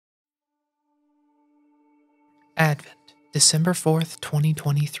Advent, December 4th,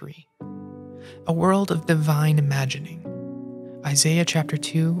 2023. A world of divine imagining. Isaiah chapter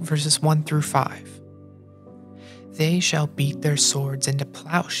 2, verses 1 through 5. They shall beat their swords into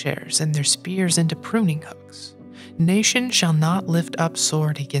plowshares and their spears into pruning hooks. Nation shall not lift up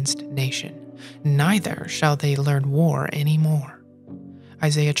sword against nation, neither shall they learn war any more.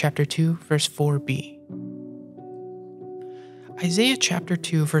 Isaiah chapter 2, verse 4b. Isaiah chapter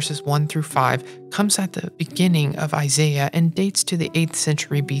 2 verses 1 through 5 comes at the beginning of Isaiah and dates to the 8th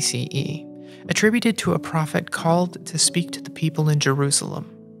century BCE, attributed to a prophet called to speak to the people in Jerusalem.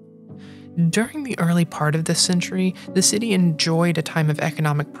 During the early part of this century, the city enjoyed a time of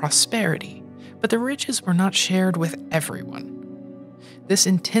economic prosperity, but the riches were not shared with everyone. This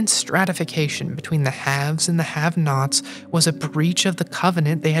intense stratification between the haves and the have-nots was a breach of the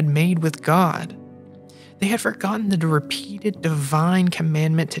covenant they had made with God. They had forgotten the repeated divine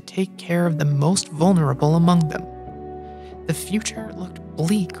commandment to take care of the most vulnerable among them. The future looked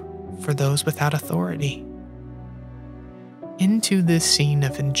bleak for those without authority. Into this scene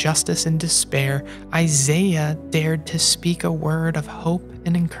of injustice and despair, Isaiah dared to speak a word of hope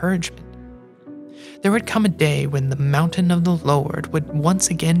and encouragement. There would come a day when the mountain of the Lord would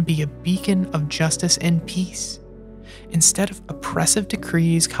once again be a beacon of justice and peace. Instead of oppressive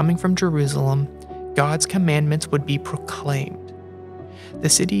decrees coming from Jerusalem, God's commandments would be proclaimed. The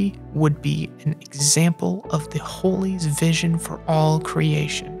city would be an example of the Holy's vision for all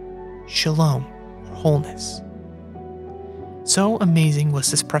creation, shalom, or wholeness. So amazing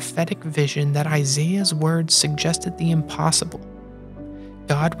was this prophetic vision that Isaiah's words suggested the impossible.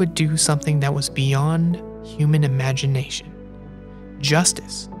 God would do something that was beyond human imagination.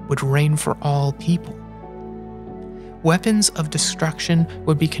 Justice would reign for all people. Weapons of destruction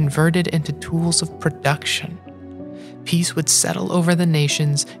would be converted into tools of production. Peace would settle over the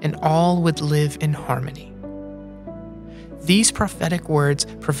nations, and all would live in harmony. These prophetic words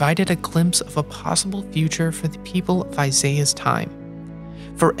provided a glimpse of a possible future for the people of Isaiah's time.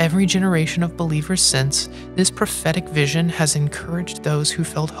 For every generation of believers since, this prophetic vision has encouraged those who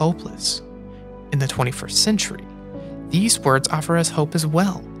felt hopeless. In the 21st century, these words offer us hope as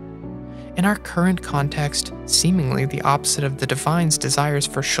well. In our current context, seemingly the opposite of the divine's desires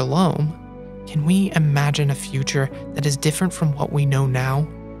for shalom, can we imagine a future that is different from what we know now?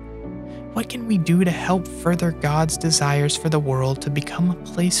 What can we do to help further God's desires for the world to become a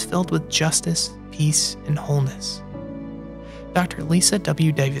place filled with justice, peace, and wholeness? Dr. Lisa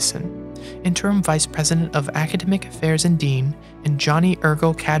W. Davison, Interim Vice President of Academic Affairs and Dean, and Johnny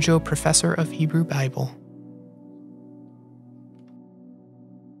Ergel Cadjo Professor of Hebrew Bible.